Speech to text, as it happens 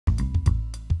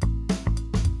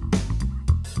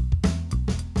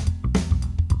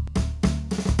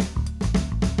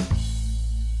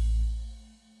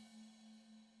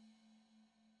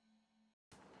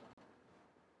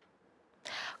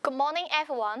Good morning,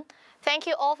 everyone. Thank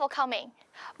you all for coming.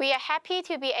 We are happy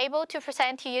to be able to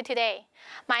present to you today.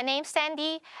 My name's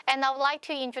Sandy, and I would like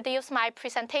to introduce my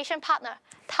presentation partner,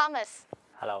 Thomas.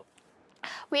 Hello.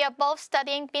 We are both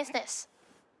studying business.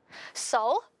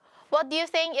 So, what do you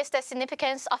think is the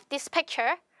significance of this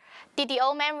picture? Did the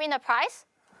old man win a prize?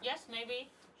 Yes, maybe.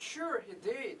 Sure, he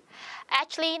did.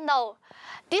 Actually, no.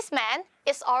 This man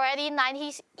is already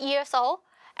 90 years old,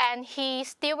 and he's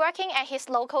still working at his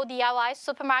local DIY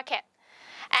supermarket.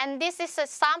 And this is a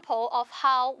sample of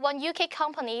how one UK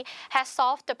company has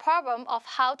solved the problem of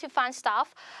how to find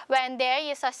staff when there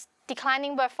is a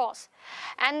declining workforce.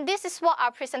 And this is what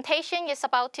our presentation is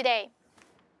about today.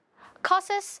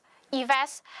 Causes,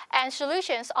 effects, and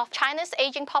solutions of China's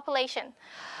aging population.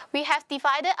 We have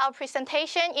divided our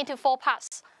presentation into 4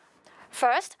 parts.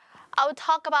 First, I will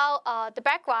talk about the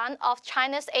background of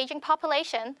China's aging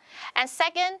population, and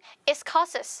second, its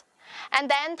causes.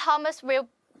 And then Thomas will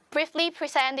briefly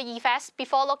present the effects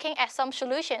before looking at some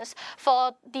solutions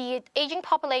for the aging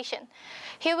population.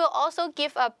 He will also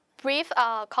give a brief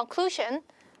conclusion,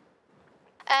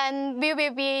 and we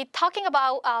will be talking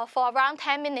about for around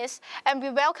 10 minutes, and we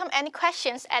welcome any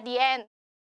questions at the end.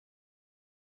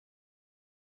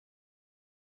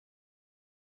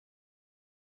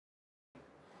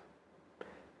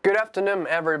 Good afternoon,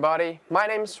 everybody. My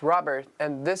name is Robert,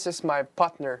 and this is my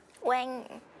partner, Wayne.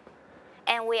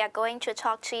 And we are going to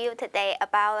talk to you today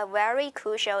about a very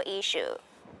crucial issue.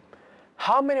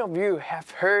 How many of you have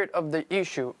heard of the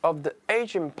issue of the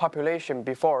aging population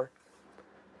before?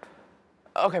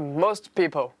 Okay, most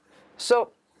people.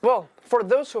 So, well, for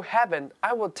those who haven't,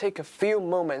 I will take a few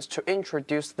moments to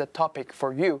introduce the topic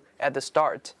for you at the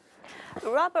start.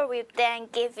 Robert will then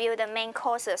give you the main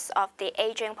causes of the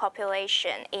aging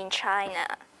population in China.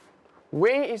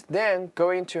 Wayne is then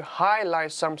going to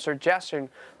highlight some suggestions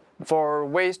for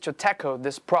ways to tackle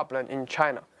this problem in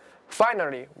China.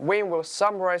 Finally, Wayne will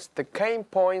summarize the key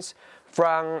points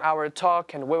from our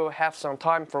talk, and we will have some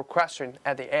time for questions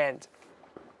at the end.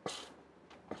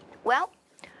 Well,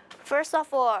 first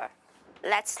of all,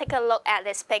 let's take a look at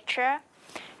this picture.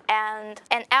 And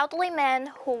an elderly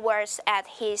man who works at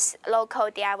his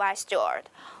local DIY store.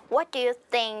 What do you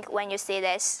think when you see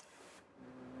this?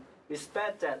 It's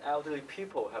bad that elderly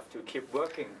people have to keep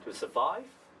working to survive.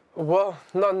 Well,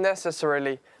 not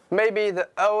necessarily. Maybe the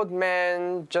old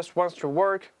man just wants to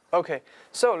work. Okay,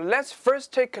 so let's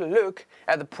first take a look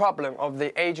at the problem of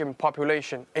the aging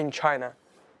population in China.